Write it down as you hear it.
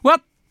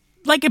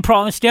like I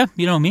promised you,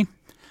 you know me.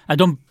 I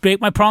don't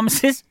break my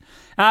promises.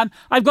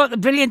 I've got the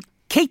brilliant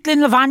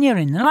Caitlin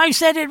Lavagna in, and I've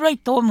said it right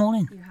all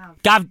morning. You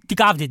have.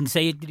 Gav didn't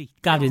say it, did he?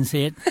 Gav didn't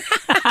say it.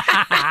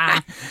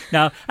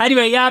 No.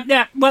 Anyway,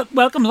 yeah. Well,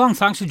 welcome along.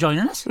 Thanks for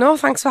joining us. No,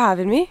 thanks for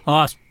having me.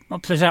 Oh, it's a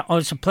pleasure. Oh,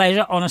 it's a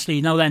pleasure,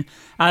 honestly. Now then,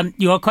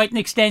 you have quite an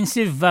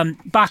extensive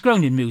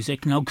background in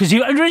music, because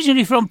you're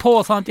originally from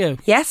Porth, aren't you?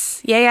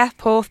 Yes, yeah.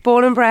 Porth,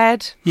 born and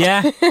bred.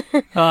 Yeah.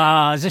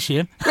 It's a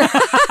shame.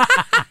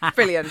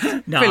 Brilliant.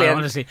 No, Brilliant.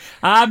 honestly.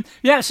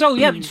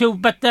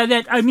 But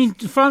I mean,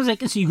 as far as I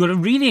can see, you've got a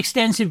really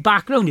extensive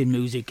background in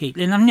music,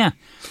 Caitlin, haven't you?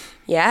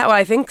 Yeah, well,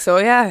 I think so,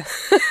 yeah.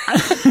 I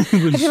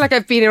feel like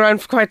I've been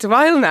around for quite a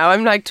while now.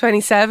 I'm like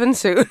 27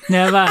 soon.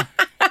 Never.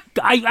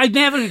 I'd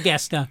never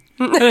guessed that.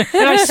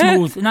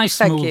 Nice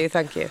smooth.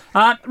 Thank you.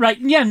 Right,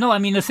 yeah, no, I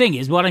mean, the thing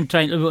is, what have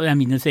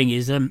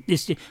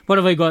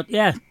I got?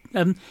 Yeah,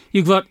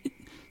 you're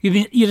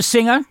a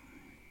singer,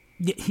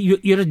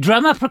 you're a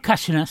drummer,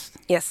 percussionist.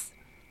 Yes.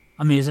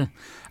 Amazing.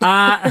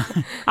 And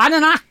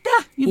an actor.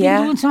 You've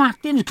been doing some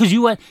acting because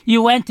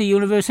you went to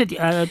university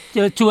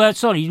it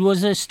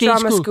was a stage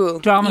school.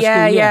 Drama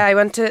school.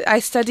 Yeah. I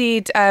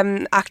studied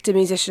actor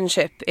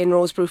musicianship in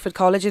Rose Bruford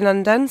College in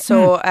London.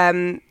 So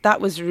that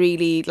was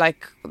really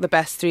like the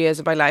best 3 years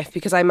of my life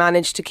because I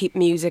managed to keep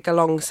music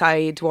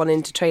alongside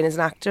wanting to train as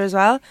an actor as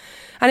well.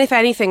 And if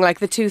anything, like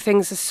the two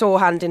things are so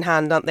hand in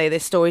hand, aren't they? They're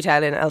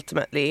storytelling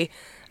ultimately.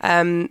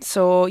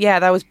 So yeah,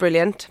 that was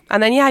brilliant.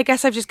 And then I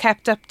guess I've just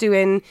kept up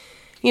doing,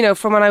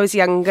 from when I was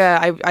younger,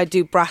 I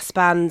do brass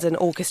bands and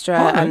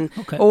orchestra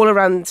all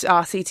around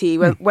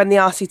RCT. When the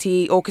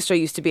RCT orchestra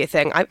used to be a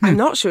thing, I'm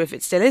not sure if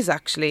it still is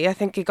actually. I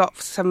think it got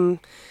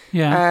some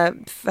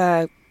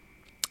some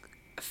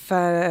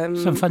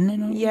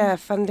funding. Yeah,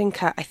 funding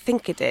cut. I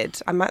think it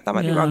did. That might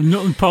be wrong.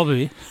 No,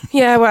 probably.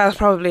 Yeah, well,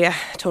 probably. Yeah,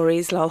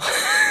 Tories, lol.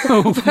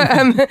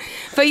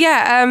 But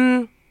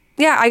yeah.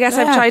 Yeah, I guess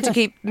I've tried to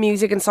keep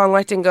music and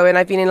songwriting going.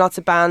 I've been in lots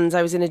of bands.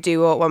 I was in a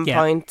duo at one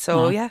point.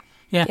 So, yeah.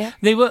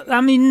 They were,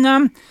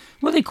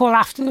 what they call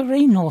After the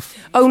Rain? Or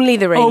Only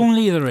the Rain.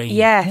 Only the Rain.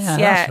 Yes,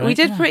 yeah. Right, we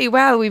did pretty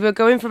well. We were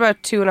going for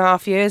about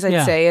 2.5 years,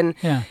 I'd say. And,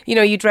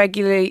 you'd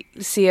regularly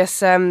see us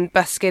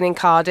busking in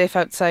Cardiff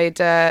outside,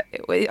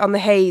 on the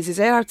Hayes, is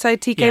it? Outside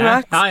TK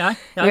Maxx? Aye.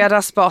 We had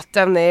our spot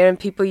down there and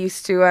people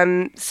used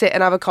to sit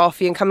and have a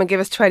coffee and come and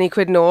give us 20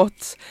 quid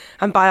notes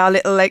and buy our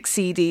little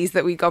CDs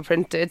that we got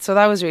printed. So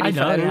that was really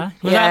fun.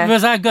 Yeah.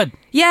 Was that good?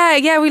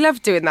 Yeah, we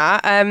loved doing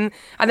that. And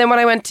then when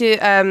I went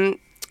to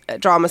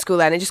drama school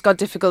then, it just got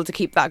difficult to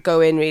keep that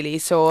going really,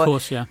 so of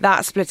course,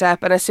 that split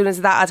up. And as soon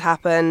as that had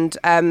happened,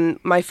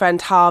 my friend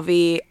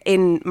Harvey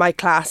in my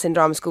class in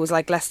drama school was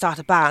like, let's start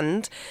a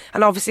band.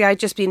 And obviously I'd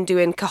just been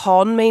doing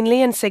cajon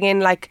mainly and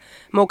singing like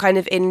more kind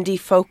of indie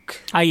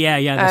folk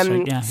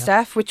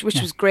stuff, which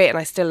was great and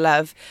I still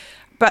love.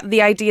 But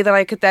the idea that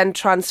I could then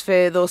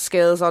transfer those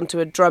skills onto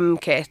a drum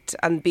kit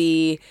and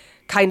be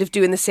kind of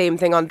doing the same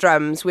thing on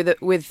drums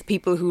with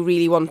people who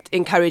really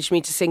encourage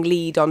me to sing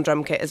lead on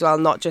drum kit as well,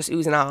 not just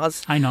oohs and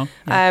ahs. I know.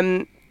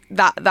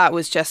 That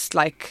was just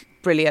like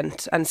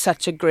brilliant and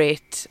such a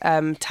great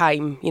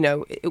time,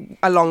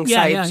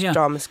 alongside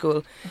drama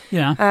school.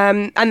 Yeah.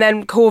 And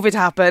then COVID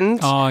happened.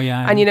 Oh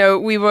yeah. And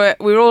we were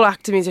all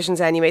actor musicians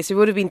anyway, so it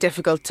would have been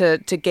difficult to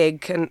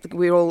gig, and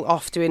we were all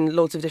off doing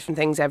loads of different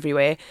things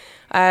everywhere.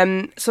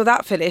 So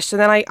that finished, and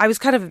then I was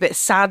kind of a bit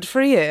sad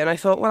for a year, and I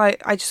thought, well,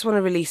 I just want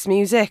to release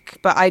music,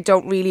 but I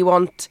don't really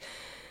want.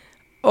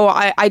 Or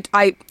I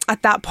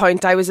at that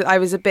point I was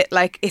a bit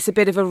like, it's a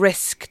bit of a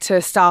risk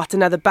to start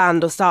another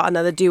band or start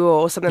another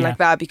duo or something like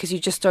that, because you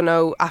just don't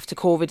know after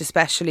COVID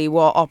especially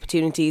what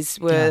opportunities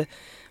were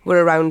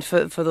around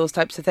for those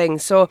types of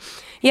things. So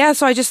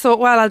I just thought,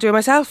 well, I'll do it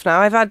myself now.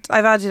 I've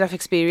had enough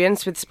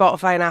experience with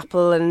Spotify and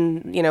Apple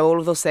and all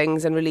of those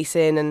things, and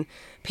releasing and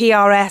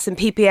PRS and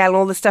PPL and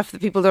all the stuff that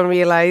people don't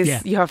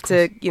realise you have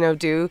to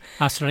do.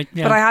 That's right.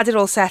 Yeah. But I had it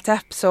all set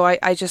up, so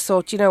I just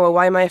thought,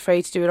 why am I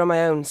afraid to do it on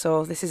my own?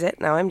 So this is it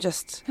now. I'm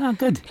just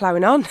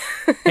ploughing on.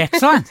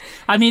 Excellent.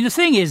 I mean, the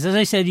thing is, as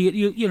I said,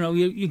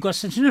 you've got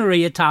such an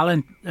array of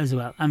talent as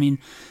well. I mean,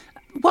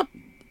 what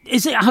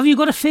is it? Have you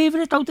got a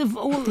favourite out of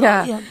all?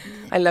 Yeah,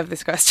 I love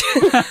this question.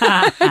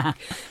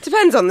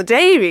 Depends on the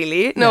day,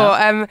 really.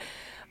 No,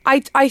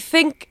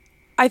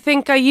 I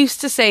think I used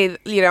to say,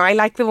 I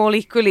like them all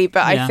equally,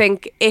 but I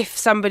think if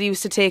somebody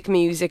was to take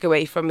music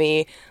away from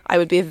me, I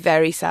would be a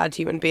very sad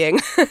human being.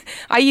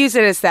 I use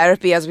it as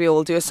therapy, as we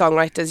all do as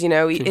songwriters,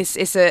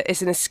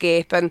 it's an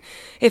escape. And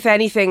if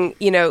anything,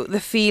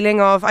 the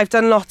feeling of, I've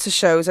done lots of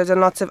shows, I've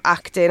done lots of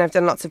acting, I've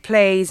done lots of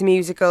plays,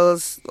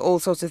 musicals, all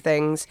sorts of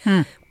things.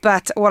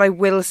 But what I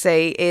will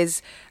say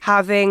is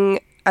having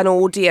an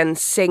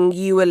audience sing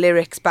your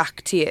lyrics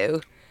back to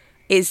you,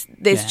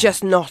 there's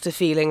just not a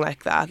feeling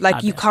like that.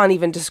 Like, you can't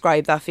even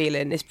describe that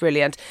feeling. It's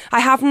brilliant. I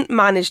haven't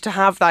managed to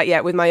have that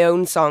yet with my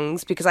own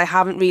songs because I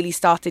haven't really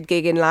started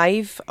gigging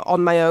live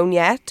on my own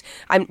yet.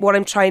 What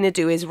I'm trying to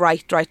do is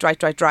write.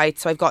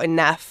 So I've got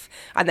enough,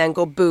 and then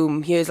go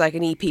boom, here's like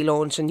an EP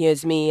launch, and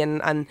here's me,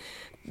 and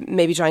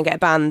maybe try and get a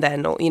band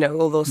then, or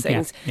all those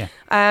things.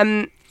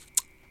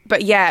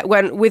 But yeah,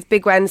 when with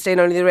Big Wednesday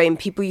and Only the Rain,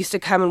 people used to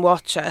come and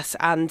watch us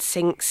and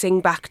sing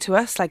back to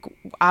us like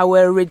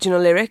our original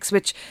lyrics,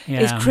 which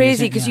is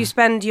crazy because you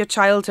spend your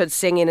childhood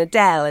singing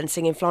Adele and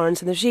singing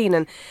Florence and the Machine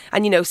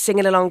and you know,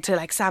 singing along to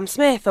like Sam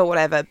Smith or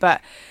whatever.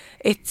 But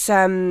it's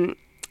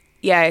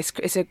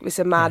it's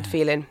a mad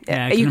feeling.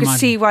 Yeah, you can imagine.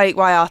 see why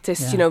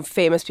artists, you know,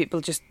 famous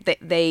people just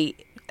they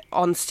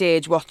on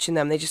stage watching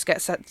them, they just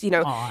get such, you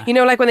know,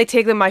 like when they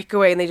take the mic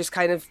away and they just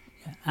kind of.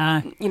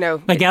 You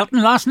know, like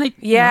Elton last night.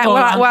 Yeah,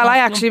 well, I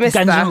actually missed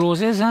Guns that. N'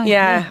 Roses.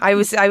 Yeah, I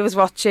was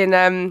watching.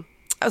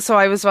 So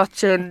I was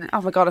watching. Oh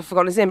my god, I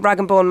forgot his name. Rag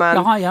and Bone Man.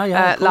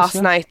 Last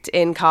night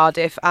in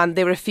Cardiff, and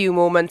there were a few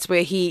moments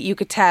where you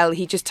could tell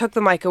he just took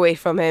the mic away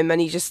from him,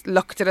 and he just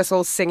looked at us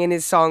all singing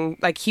his song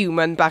like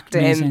Human back to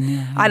him,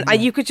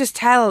 and you could just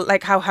tell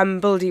like how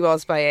humbled he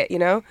was by it. You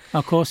know.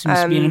 Of course, it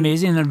must be an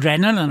amazing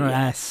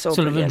adrenaline, sort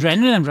brilliant. Of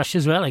adrenaline rush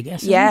as well, I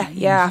guess. Yeah,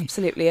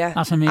 absolutely, yeah.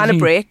 That's amazing. And a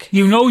break.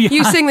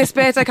 You sing this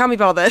bit. I can't be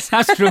bothered.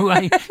 That's true.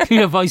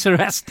 Your voice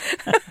arrest.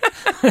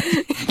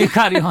 You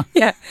carry on.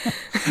 Yeah.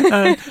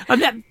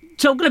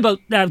 Talking about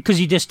because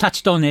you just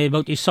touched on there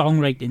about your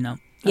songwriting now.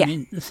 I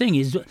mean, the thing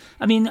is, do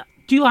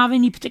you have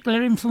any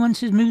particular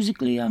influences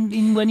musically? I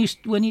mean, when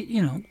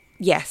you know.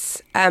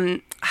 Yes,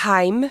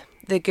 Haim,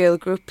 the girl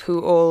group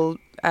who all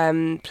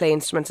play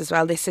instruments as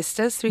well. They're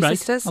sisters, three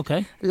sisters.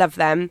 Okay, love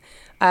them.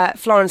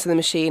 Florence and the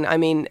Machine. I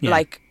mean,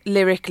 like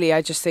lyrically,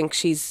 I just think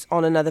she's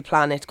on another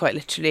planet, quite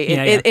literally,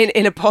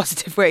 in a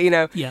positive way, you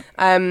know. Yeah.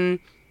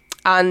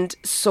 And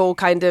so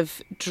kind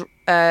of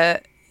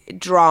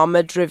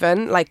drama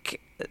driven, like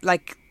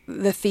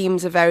the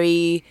themes are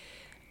very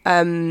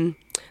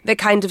they're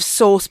kind of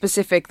so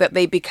specific that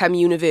they become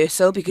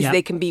universal because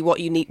they can be what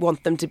you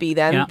want them to be.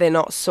 Then they're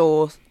not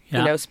so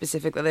you know,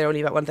 specific that they're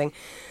only about one thing.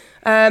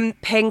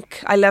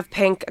 Pink, I love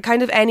Pink.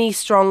 Kind of any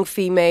strong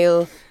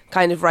female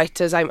kind of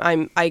writers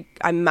I'm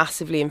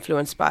massively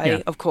influenced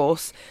by, of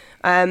course.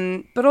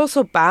 But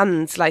also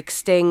bands like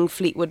Sting,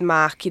 Fleetwood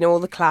Mac, you know, all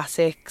the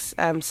classics,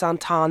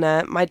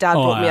 Santana. My dad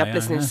brought me up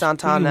listening to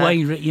Santana.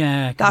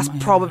 That's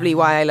probably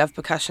why I love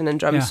percussion and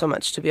drums so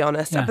much, to be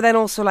honest. But then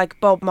also like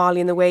Bob Marley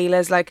and the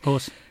Wailers, like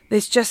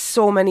there's just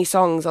so many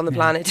songs on the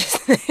planet.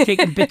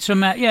 Taking bits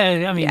from it,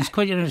 I mean, it's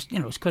quite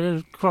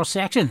a cross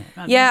section.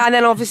 Yeah, and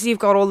then obviously you've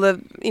got all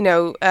the, you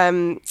know,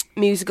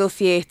 musical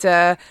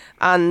theatre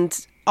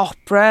and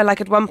opera.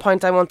 Like at one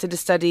point I wanted to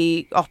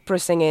study opera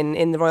singing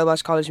in the Royal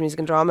Welsh College of Music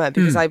and Drama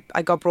because I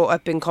got brought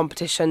up in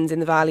competitions in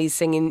the valleys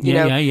singing, you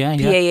know,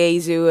 P.A.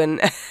 Azu and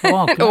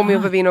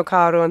Omeo Bambino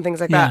Caro and things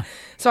like that.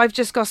 So I've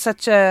just got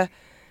such a...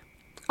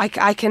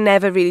 I can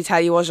never really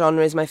tell you what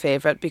genre is my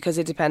favourite because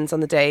it depends on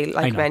the day,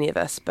 like many of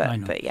us.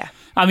 But yeah.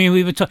 I mean,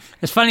 we were.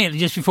 It's funny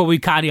just before we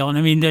carry on.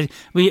 I mean,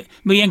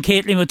 me and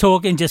Caitlin were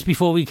talking just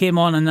before we came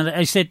on, and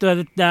I said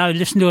to her,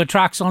 listen to her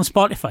tracks on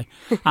Spotify,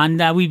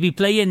 and we'd be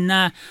playing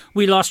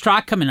We Lost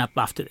Track coming up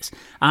after this.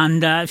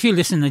 And if you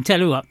listen, I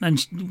tell you what,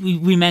 and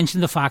we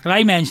mentioned the fact, and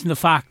I mentioned the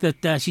fact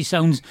that she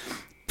sounds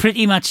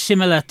pretty much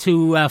similar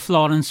to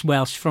Florence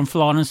Welsh from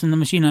Florence and the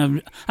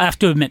Machine, I have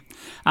to admit.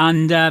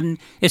 And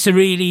it's a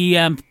really,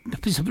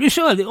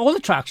 sure, all the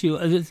tracks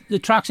the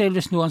tracks I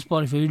listen to on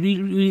Spotify are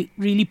really,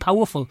 really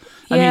powerful.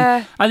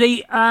 Yeah. I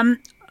mean,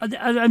 are they?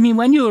 I mean,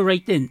 when you were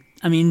writing,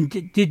 I mean,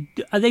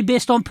 are they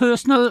based on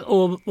personal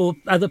or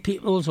other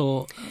people's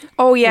or?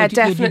 Oh yeah,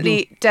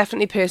 definitely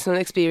personal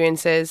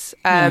experiences.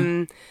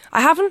 I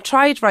haven't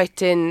tried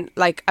writing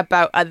like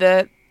about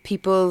other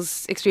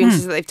people's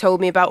experiences that they've told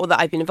me about or that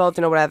I've been involved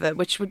in or whatever,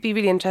 which would be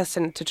really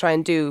interesting to try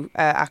and do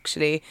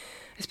actually,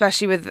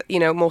 especially with, you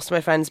know, most of my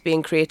friends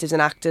being creatives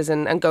and actors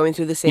and going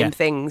through the same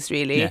things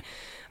really.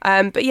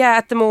 But yeah,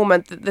 at the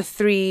moment the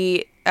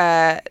three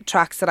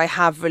tracks that I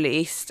have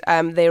released,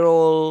 they're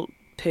all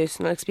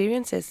personal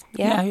experiences.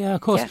 Yeah,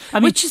 of course.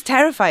 I mean, which is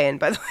terrifying,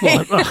 by the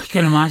way. Well, I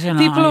can imagine.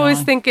 People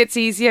always think it's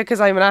easier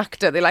because I'm an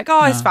actor. They're like,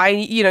 oh, it's fine,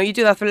 you know, you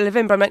do that for a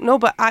living. But I'm like, no,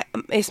 but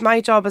it's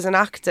my job as an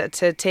actor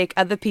to take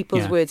other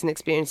people's words and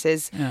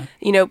experiences,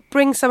 you know,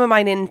 bring some of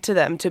mine into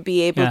them to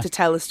be able to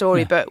tell the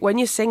story. But when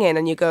you're singing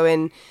and you're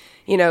going,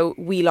 you know,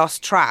 We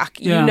Lost Track,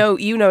 you know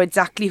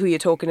exactly who you're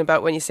talking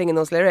about when you're singing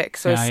those lyrics.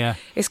 So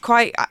it's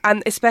quite,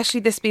 and especially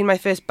this being my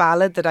first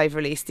ballad that I've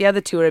released. The other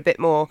two are a bit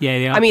more.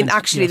 I mean,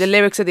 actually, the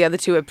lyrics of the other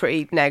two are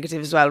pretty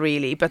negative as well,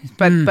 really. But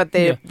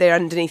they're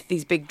underneath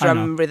these big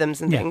drum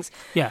rhythms and things.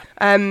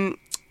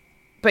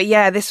 But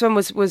yeah, this one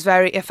was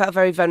very. I felt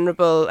very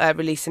vulnerable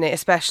releasing it,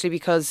 especially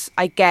because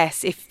I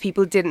guess if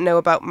people didn't know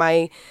about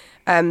my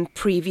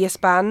previous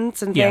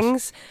bands and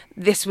things,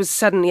 this was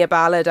suddenly a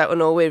ballad out of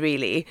nowhere,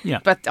 really.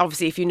 But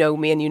obviously, if you know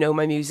me and you know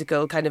my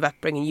musical kind of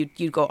upbringing,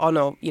 you'd go, oh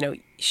no, you know,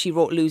 she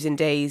wrote Losing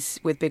Days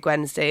with Big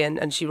Wednesday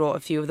and she wrote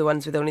a few of the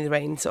ones with Only the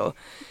Rain. So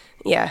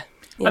yeah.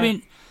 I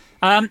mean,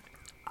 I'm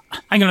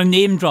going to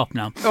name drop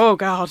now. Oh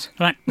God!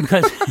 Right,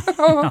 because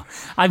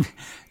I'm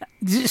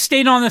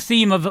staying on the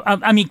theme of.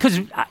 I mean, because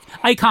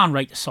I can't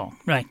write a song,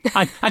 right?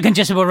 I can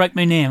just about write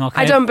my name.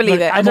 Okay, I don't believe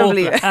it. I don't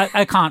believe it.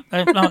 I can't.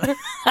 I'm not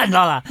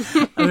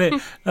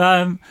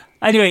that.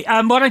 Anyway,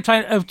 what I'm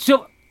trying.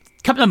 So,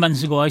 a couple of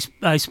months ago,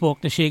 I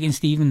spoke to Shakin'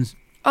 Stevens,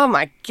 Oh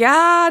my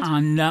God.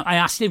 And I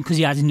asked him because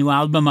he has a new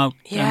album out.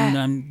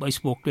 Yeah. And I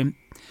spoke to him.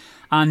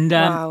 And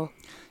Wow.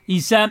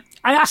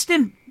 I asked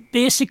him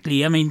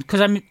basically, I mean,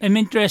 because I'm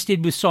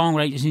interested with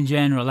songwriters in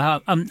general.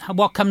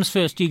 What comes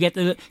first? Do you get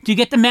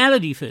the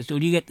melody first, or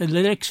do you get the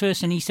lyrics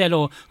first? And he said,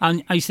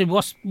 and I said,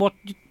 what's the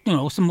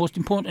most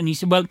important? And he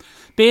said, well,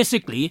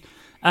 basically,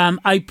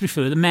 I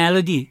prefer the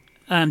melody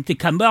to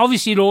come, but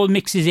obviously it all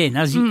mixes in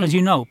as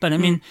you know. But I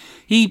mean,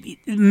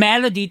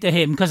 melody to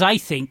him, because I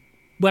think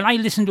when I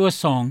listen to a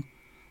song,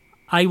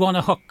 I want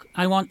to hook.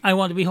 I want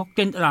to be hooked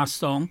into that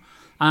song.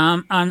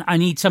 And I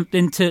need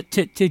something to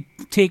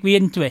take me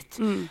into it.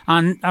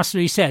 And that's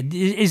what he said.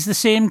 Is the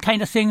same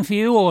kind of thing for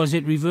you, or is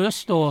it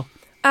reversed, or?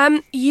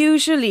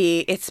 Usually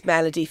it's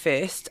melody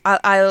first.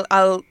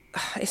 I'll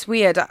it's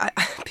weird.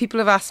 People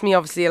have asked me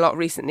obviously a lot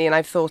recently, and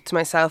I've thought to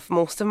myself,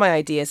 most of my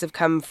ideas have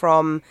come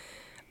from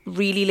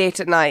really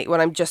late at night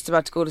when I'm just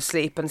about to go to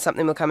sleep, and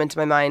something will come into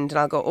my mind, and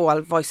I'll go,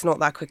 I'll voice note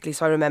that quickly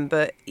so I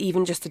remember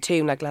even just a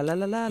tune like la la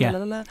la la la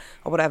la la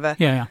or whatever.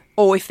 Yeah.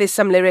 Or if there's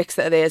some lyrics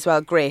that are there as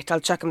well, great. I'll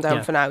chuck them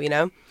down for now,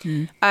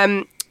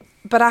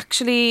 But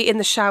actually, in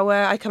the shower,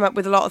 I come up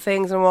with a lot of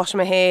things, and I'm washing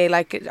my hair.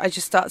 Like, I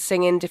just start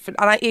singing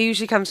different. And it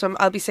usually comes from,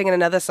 I'll be singing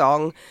another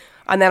song,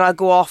 and then I'll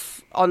go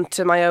off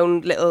onto my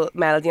own little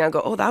melody, and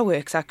I'll go, that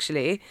works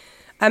actually.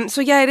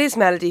 So yeah, it is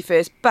melody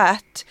first.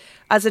 But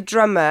as a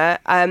drummer,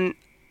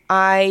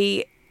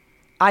 I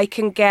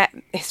can get,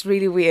 it's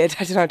really weird,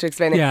 I don't know how to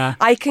explain it. Yeah.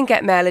 I can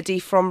get melody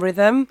from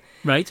rhythm.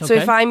 Right, okay. So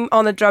if I'm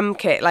on a drum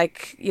kit,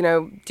 like,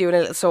 doing a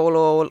little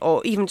solo,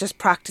 or even just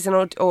practicing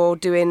or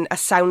doing a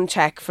sound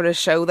check for a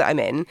show that I'm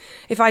in,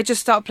 if I just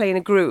start playing a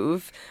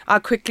groove, I'll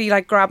quickly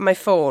grab my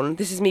phone.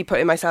 This is me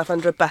putting myself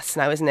under a bus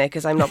now, isn't it?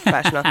 Because I'm not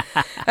professional.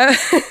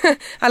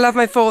 I love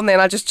my phone then.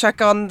 I'll just chuck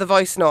on the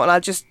voice note, and I'll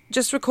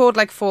just record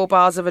 4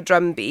 bars of a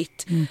drum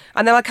beat.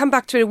 And then I'll come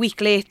back to it a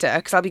week later,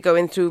 because I'll be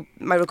going through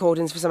my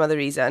recordings for some other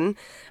reason.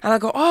 And I'll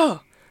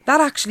go, that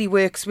actually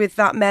works with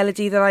that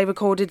melody that I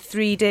recorded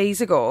 3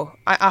 days ago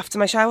after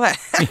my shower.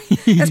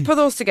 Let's put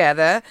those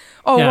together.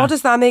 What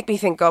does that make me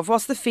think of?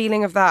 What's the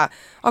feeling of that?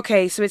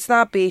 Okay, so it's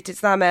that beat,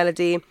 it's that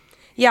melody.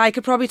 Yeah, I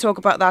could probably talk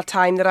about that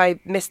time that I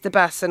missed the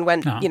bus and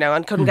went,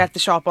 and couldn't get the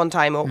shop on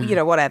time, or,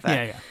 whatever.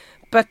 Yeah.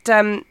 But,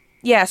 so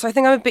I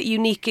think I'm a bit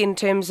unique in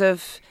terms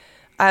of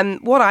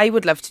what I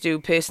would love to do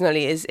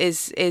personally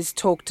is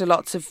talk to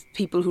lots of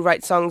people who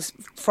write songs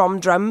from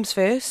drums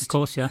first. Of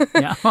course, yeah.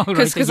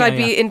 Because I'd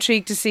be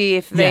intrigued to see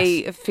if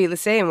they feel the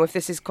same, or if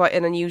this is quite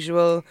an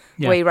unusual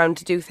way around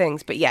to do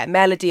things. But yeah,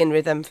 melody and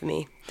rhythm for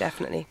me,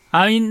 definitely.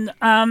 I mean,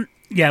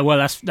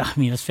 that's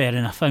fair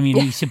enough. I mean,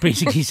 he should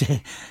basically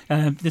say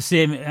the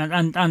same.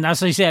 And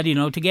as I said,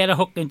 to get a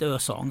hook into a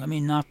song, I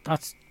mean,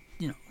 that's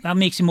that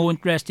makes it more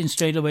interesting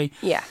straight away.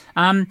 Yeah.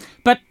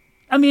 But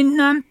I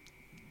mean.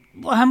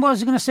 What I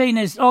was going to say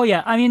is,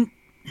 I mean,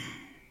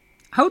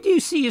 how do you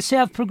see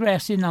yourself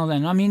progressing now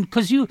then? I mean,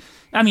 because you've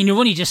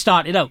only just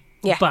started out.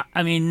 Yeah. But,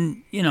 I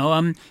mean,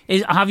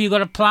 have you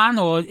got a plan,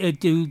 or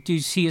do you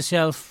see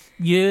yourself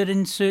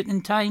in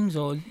certain times,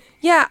 or?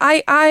 Yeah,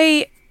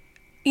 I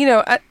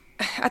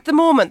at the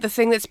moment, the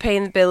thing that's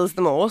paying the bills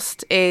the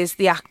most is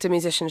the actor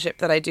musicianship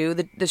that I do,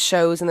 the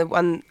shows and the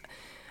one.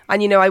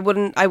 And, I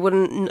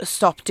wouldn't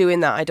stop doing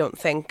that, I don't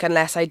think,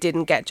 unless I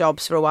didn't get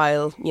jobs for a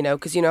while,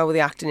 because what the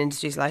acting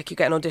industry is like. You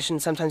get an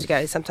audition, sometimes you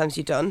get it, sometimes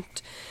you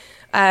don't.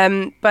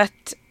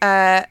 But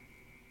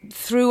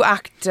through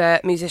actor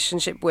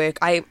musicianship work,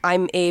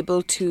 I'm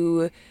able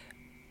to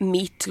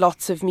meet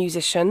lots of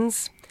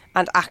musicians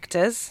and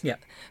actors. Yeah.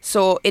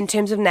 So in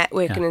terms of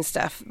networking and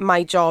stuff,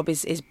 my job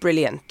is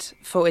brilliant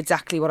for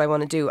exactly what I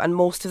want to do. And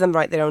most of them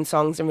write their own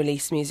songs and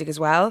release music as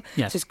well.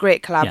 Yes. So it's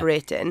great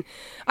collaborating. Yeah.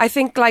 I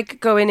think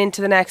going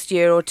into the next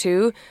year or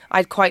two,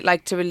 I'd quite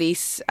like to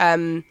release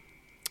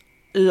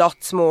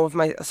lots more of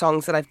my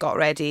songs that I've got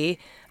ready.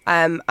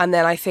 And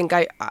then I think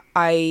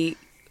I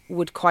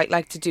would quite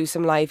like to do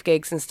some live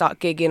gigs and start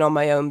gigging on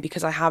my own,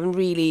 because I haven't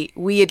really,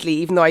 weirdly,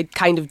 even though I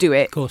kind of do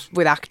it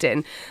with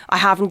acting, I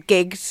haven't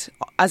gigged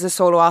as a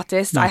solo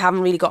artist. No. I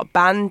haven't really got a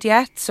band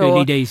yet. So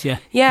early days, yeah.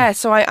 Yeah,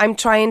 so I'm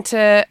trying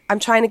to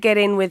get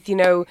in with,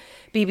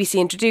 BBC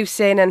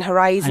Introducing and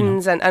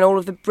Horizons and all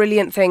of the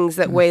brilliant things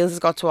that Wales has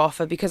got to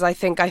offer, because I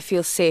think I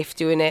feel safe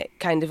doing it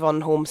kind of on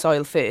home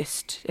soil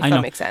first, if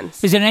that makes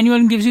sense. Is there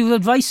anyone who gives you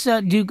advice?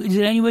 Is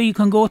there anywhere you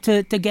can go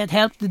to get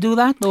help to do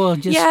that? Or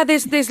just... Yeah,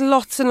 there's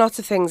lots and lots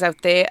of things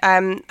out there.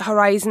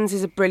 Horizons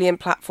is a brilliant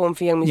platform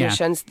for young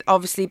musicians. Yeah.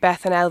 Obviously,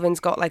 Beth and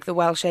Elvin's got the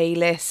Welsh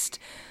A-list.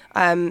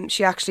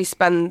 She actually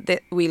spun the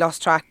We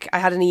Lost track. I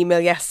had an email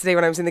yesterday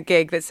when I was in the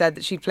gig that said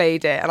that she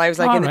played it, and I was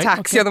in the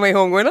taxi on the way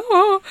home going,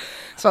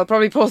 so I'll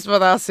probably post about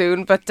that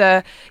soon. But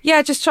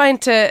just trying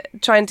to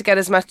get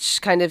as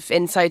much kind of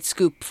inside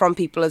scoop from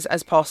people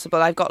as possible.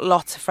 I've got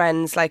lots of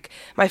friends,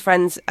 my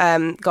friends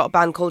got a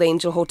band called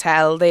Angel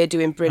Hotel. They're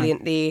doing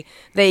brilliantly. Right.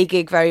 They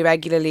gig very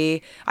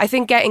regularly. I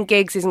think getting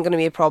gigs isn't going to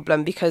be a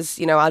problem, because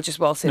I'll just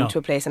waltz into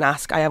a place and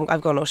ask.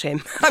 I've got no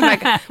shame. I'm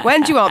like,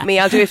 when do you want me?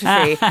 I'll do it for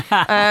free.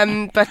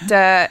 But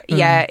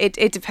yeah,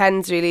 it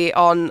depends really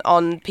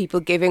on people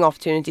giving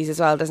opportunities as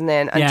well, doesn't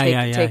it?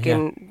 And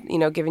taking, you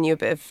know, giving you a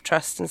bit of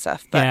trust and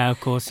stuff. But, yeah, of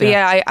course. But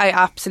I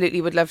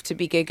absolutely would love to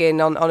be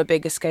gigging on a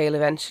bigger scale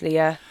eventually.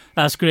 Yeah,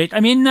 that's great. I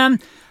mean, I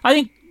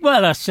think.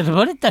 Well, that's just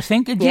about it, I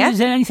think. Is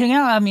there anything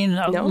else? I mean,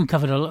 no. We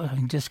covered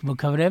we'll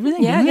cover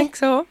everything. Yeah, I think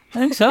so.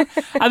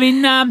 I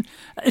mean, I've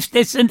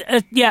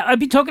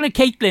been talking to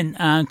Caitlin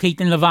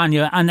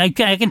Lavagna, and I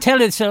can tell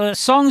it's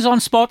songs on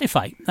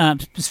Spotify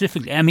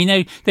specifically. I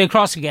mean, they're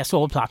across, I guess,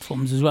 all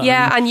platforms as well.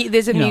 Yeah, and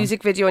there's a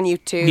music video on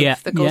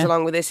YouTube that goes yeah.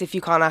 along with this if you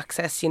can't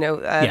access,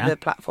 the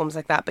platforms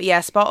like that. But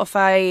yeah,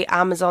 Spotify,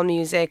 Amazon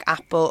Music,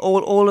 Apple,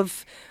 all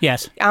of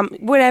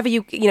wherever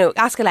you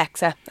ask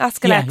Alexa,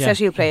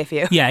 she'll play it for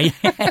you. Yeah.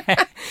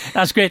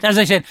 That's great. As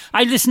I said,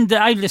 I listened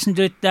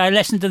to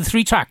the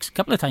 3 tracks a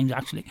couple of times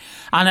actually,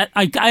 and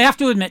I have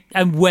to admit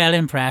I'm well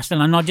impressed,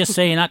 and I'm not just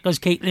saying that because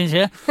Caitlin's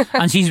here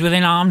and she's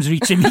within arm's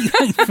reach of me.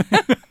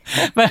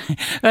 but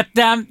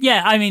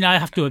I mean, I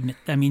have to admit,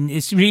 I mean,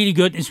 it's really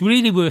good. It's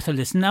really worth a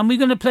listen, and we're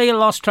going to play a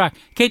lost track.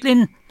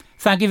 Caitlin,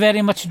 thank you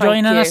very much for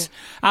joining us,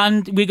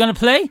 and we're going to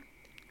play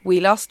We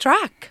Lost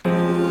Track.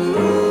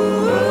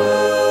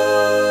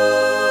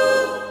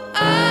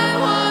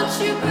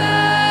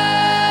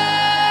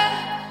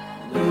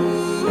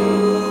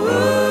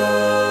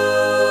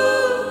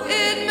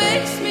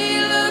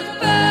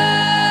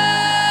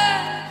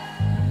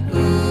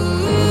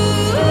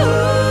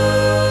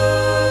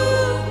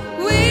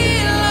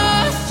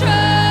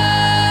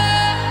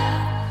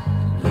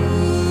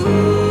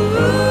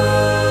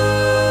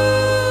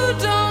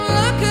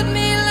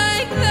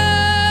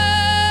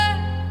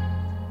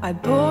 I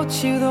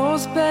bought you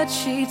those bed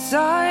sheets,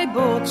 I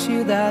bought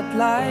you that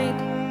light.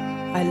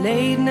 I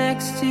laid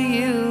next to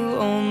you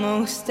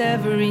almost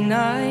every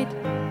night.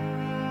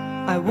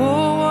 I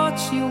wore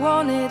what you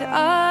wanted,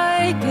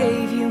 I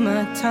gave you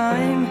my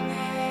time.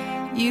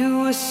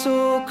 You were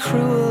so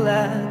cruel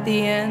at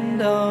the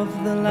end of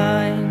the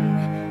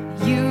line.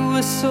 You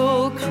were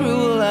so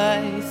cruel,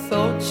 I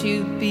thought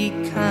you'd be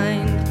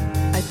kind.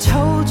 I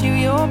told you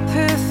you're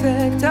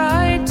perfect,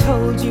 I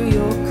told you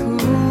you're cool.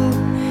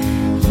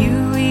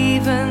 You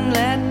even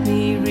let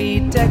me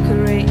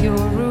redecorate your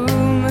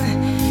room.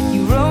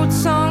 You wrote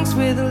songs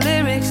with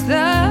lyrics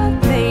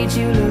that made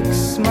you look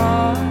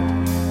smart.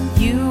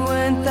 You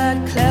weren't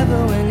that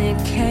clever when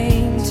it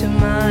came to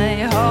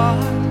my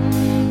heart.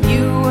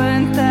 You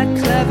weren't that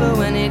clever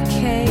when it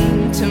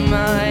came to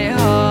my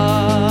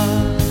heart.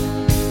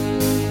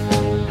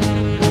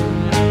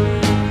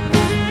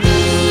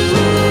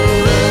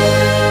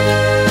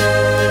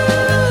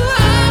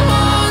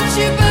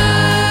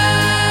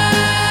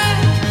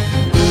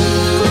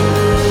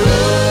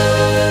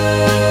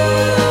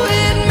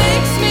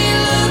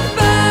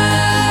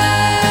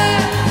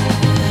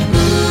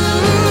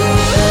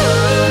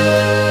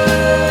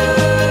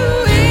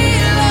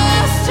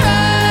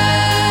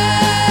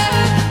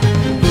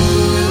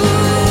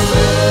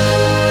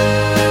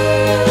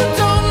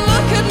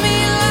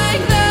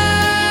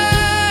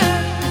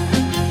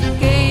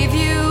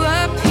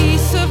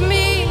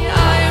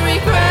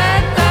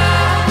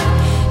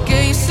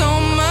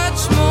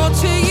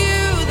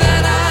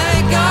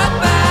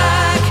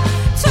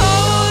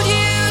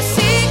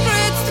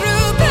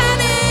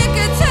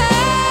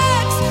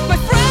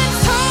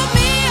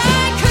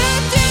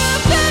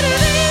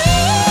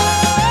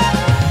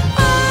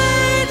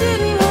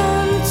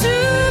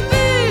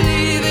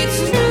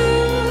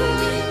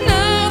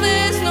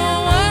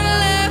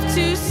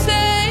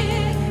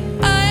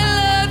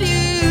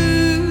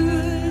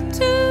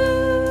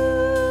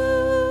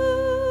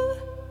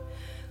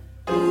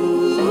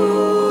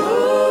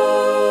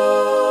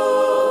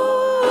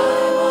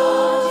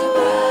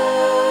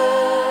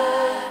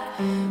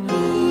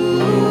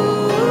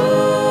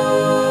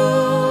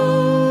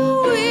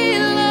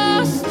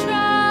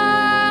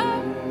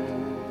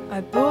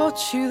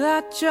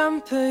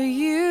 Jumper,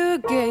 you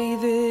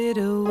gave it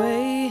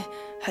away.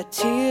 Had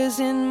tears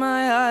in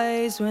my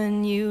eyes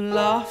when you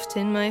laughed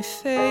in my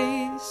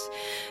face.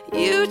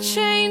 You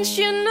changed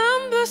your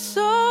number,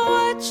 so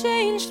I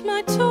changed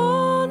my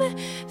tone.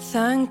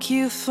 Thank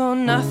you for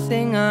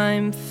nothing,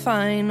 I'm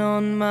fine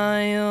on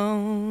my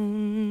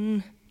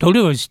own. Told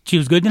you she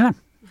was good, didn't I?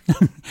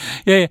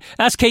 yeah,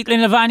 that's Caitlin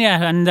Lavagna,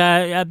 and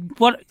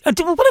what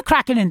a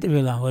cracking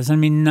interview that was. I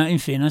mean, in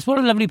fairness, what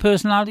a lovely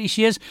personality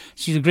she is.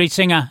 She's a great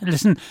singer.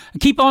 Listen,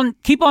 keep on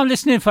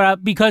listening for her,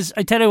 because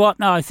I tell you what,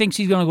 now I think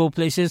she's going to go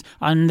places.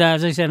 And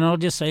as I said, I'm not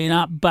just saying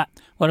that, but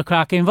what a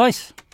cracking voice.